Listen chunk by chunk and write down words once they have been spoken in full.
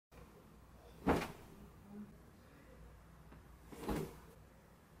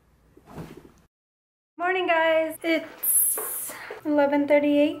Morning, guys. It's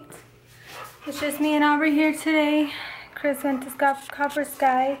 11:38. It's just me and Aubrey here today. Chris went to Copper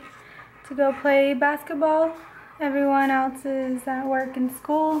Sky to go play basketball. Everyone else is at work and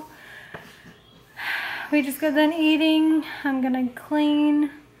school. We just got done eating. I'm gonna clean,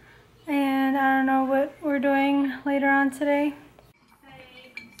 and I don't know what we're doing later on today.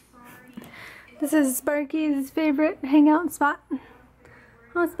 This is Sparky's favorite hangout spot.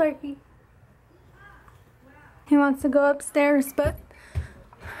 Oh, Sparky. He wants to go upstairs, but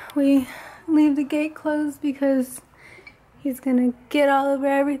we leave the gate closed because he's gonna get all over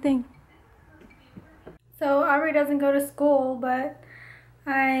everything. So Aubrey doesn't go to school, but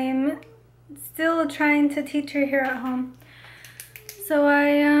I'm still trying to teach her here at home. So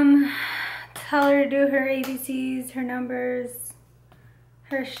I tell her to do her ABCs, her numbers,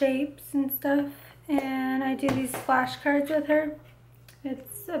 her shapes and stuff, and I do these flashcards with her.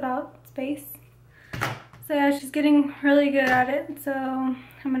 It's about space. So yeah, she's getting really good at it, so I'm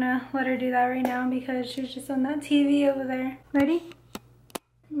gonna let her do that right now because she's just on that TV over there. Ready?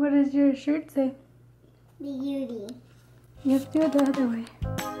 What does your shirt say? Beauty. You have to do it the other way.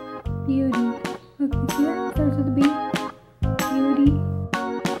 Beauty. Okay, see that? It starts with a B. Beauty.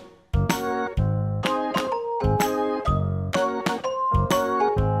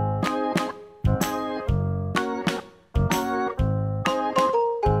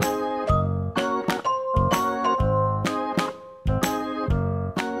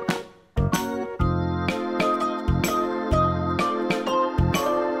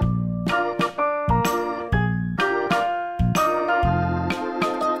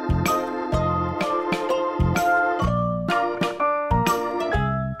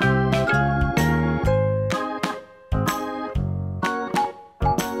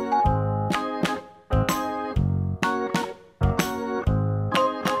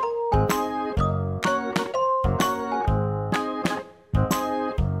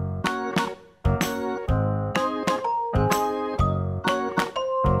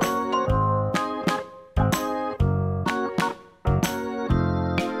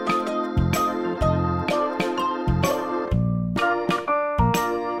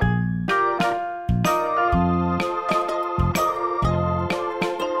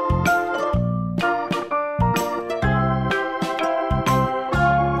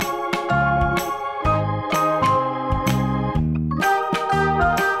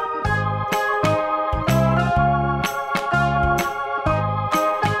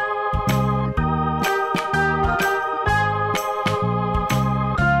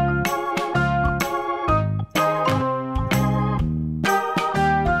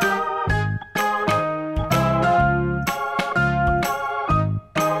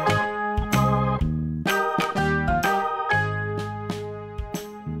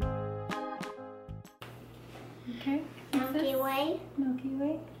 Okay. Milky Way. Milky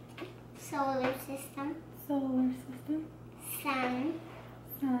Way. Solar system. Solar system. Sun.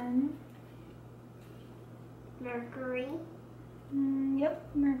 Sun. Mercury. Yep,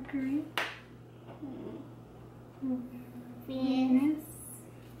 Mercury. Venus.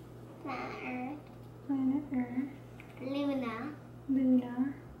 Planet Planet Earth. Earth. Luna.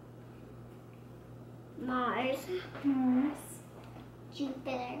 Luna. Mars. Mars.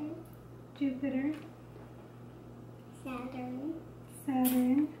 Jupiter. Jupiter. Saturn.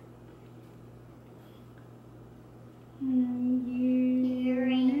 Saturn.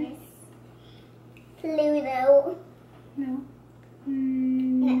 Uranus. Pluto. No.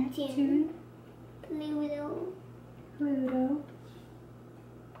 Neptune. Pluto. Pluto.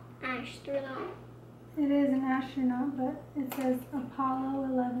 Astronaut. It is an astronaut, but it says Apollo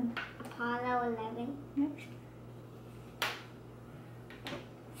 11. Apollo 11. Yep.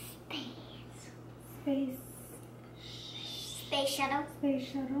 Space. Space. Space shuttle. Space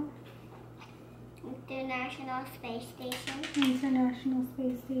shuttle. International Space Station. International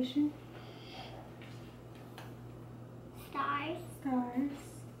Space Station. Stars. Stars.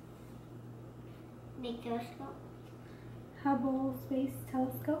 Big telescope. Hubble Space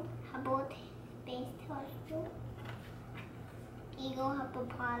Telescope. Hubble Space Telescope. Eagle Hub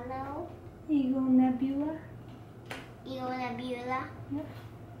Apollo. Eagle Nebula. Eagle Nebula. Yep.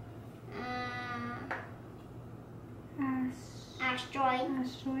 Asteroid.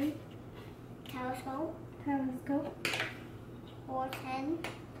 Asteroid. Telescope. Telescope. Horsehead.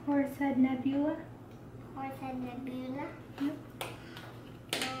 Horsehead Nebula. Horsehead Nebula. Yep.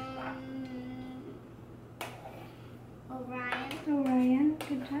 Orion. Orion.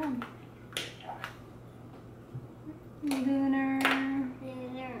 Good job. Lunar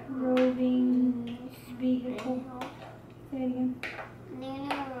roving vehicle. Say it again.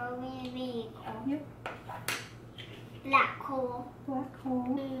 Lunar roving vehicle. Yep.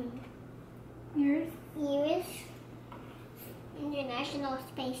 National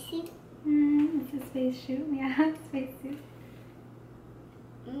spacesuit. It's a spacesuit. Yeah, spacesuit.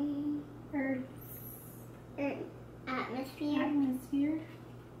 Earth. Atmosphere. Atmosphere.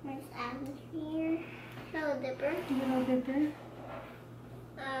 Earth's atmosphere. Little Dipper. Little Dipper.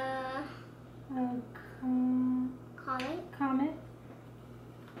 Comet.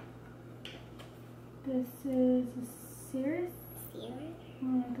 This is a Cirrus.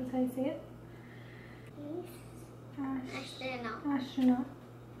 That's how you say it. Astronaut.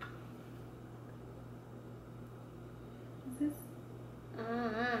 What's this?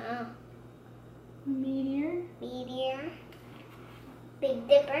 Meteor. Big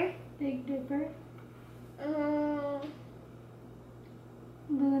Dipper.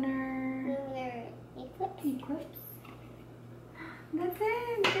 Lunar eclipse. That's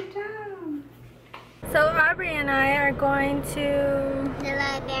it. Good job. So Aubrey and I are going to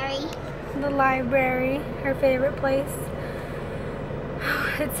The library, her favorite place.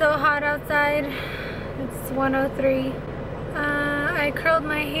 It's so hot outside. It's 103. I curled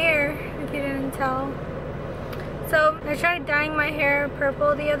my hair, if you didn't tell. So I tried dyeing my hair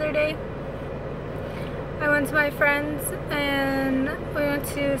purple the other day. I went to my friend's and we went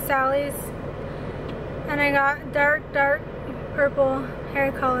to Sally's and I got dark purple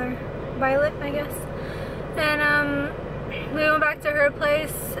hair color, violet I guess. And we went back to her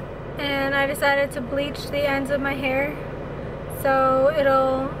place and I decided to bleach the ends of my hair so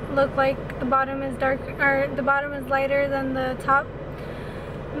it'll look like the bottom is dark, or the bottom is lighter than the top.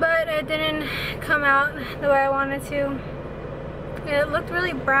 But it didn't come out the way I wanted to. It looked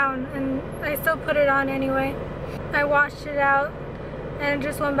really brown and I still put it on anyway. I washed it out and it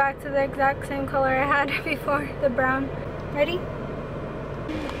just went back to the exact same color I had before, the brown. Ready?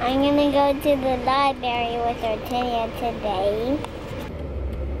 I'm gonna go to the library with Ortega today.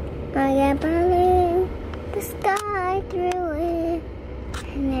 I got balloon, the sky through it,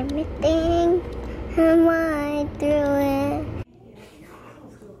 and everything I'm right through it.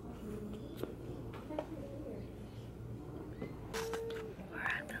 We're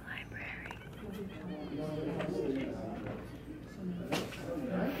at the library.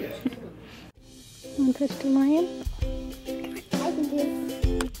 Want to touch the lion? I can do it.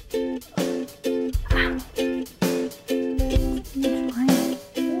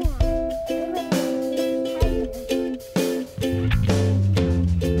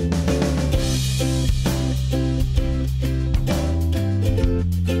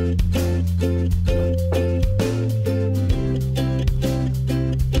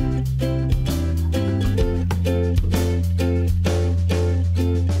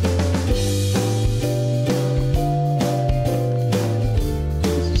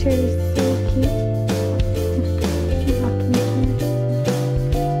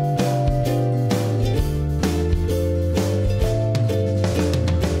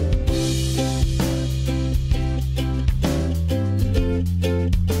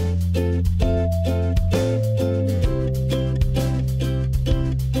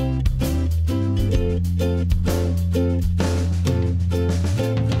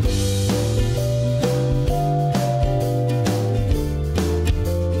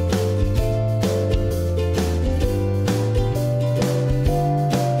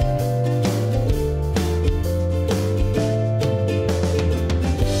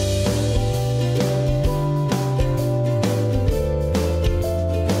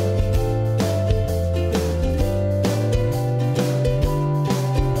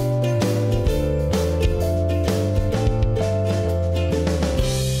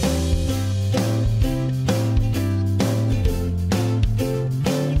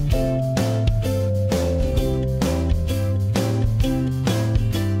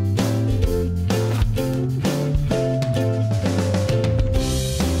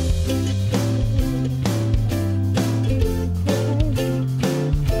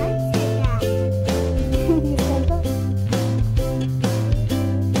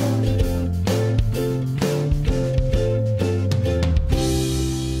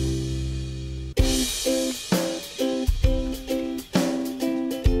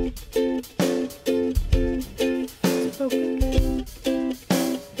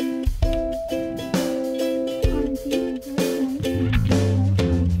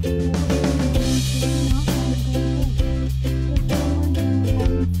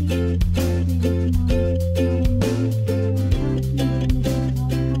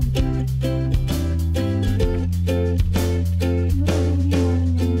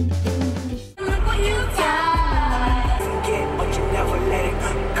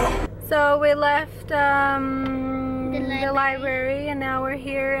 So we left the library and now we're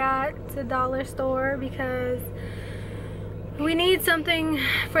here at the dollar store because We need something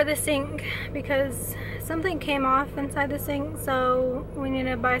for the sink because something came off inside the sink, so we need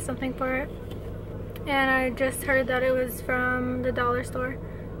to buy something for it. And I just heard that it was from the dollar store,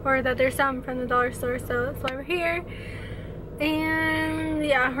 or that there's some from the dollar store, so that's why we're here. And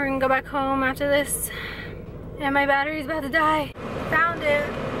yeah, we're gonna go back home after this. And my battery's about to die. Found it.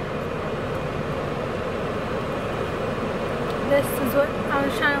 This is what I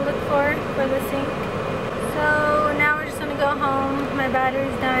was trying to look for the sink. So now we're just gonna go home. My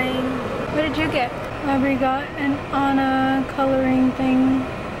battery's dying. What did you get? Aubrey got an Anna coloring thing.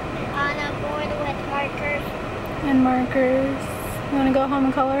 On a board with markers. And markers. You wanna go home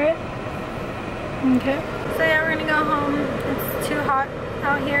and color it? Okay. So yeah, we're gonna go home. It's too hot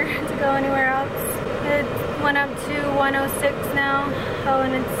out here to go anywhere else. It went up to 106 now. Oh,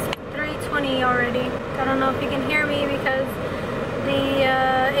 and it's 3:20 already. I don't know if you can hear me because the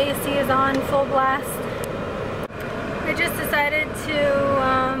AC is on full blast. I just decided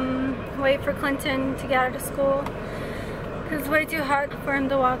to wait for Clinton to get out of school. It's way too hot for him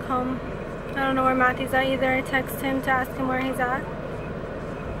to walk home. I don't know where Matthew's at either. I text him to ask him where he's at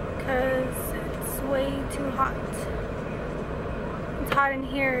because it's way too hot. It's hot in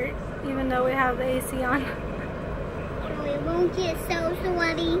here even though we have the AC on. So we won't get so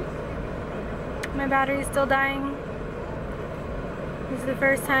sweaty. My battery's still dying. This is the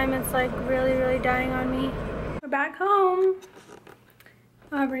first time it's like really dying on me. We're back home.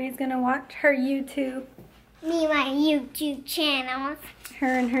 Aubrey's gonna watch her YouTube. Me, my YouTube channels. Her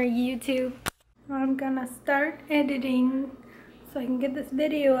and her YouTube. I'm gonna start editing so I can get this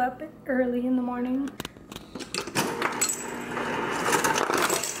video up early in the morning.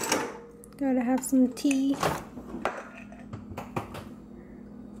 Gotta have some tea.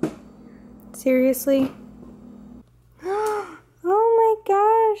 Seriously? Oh my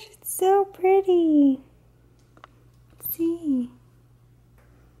gosh, it's so pretty. Let's see.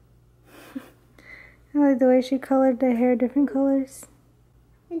 I like the way she colored the hair different colors.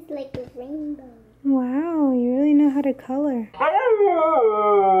 It's like a rainbow. Wow, you really know how to color.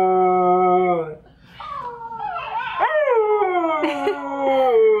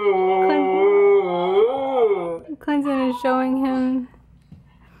 Clinton is showing him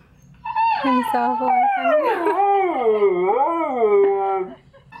himself.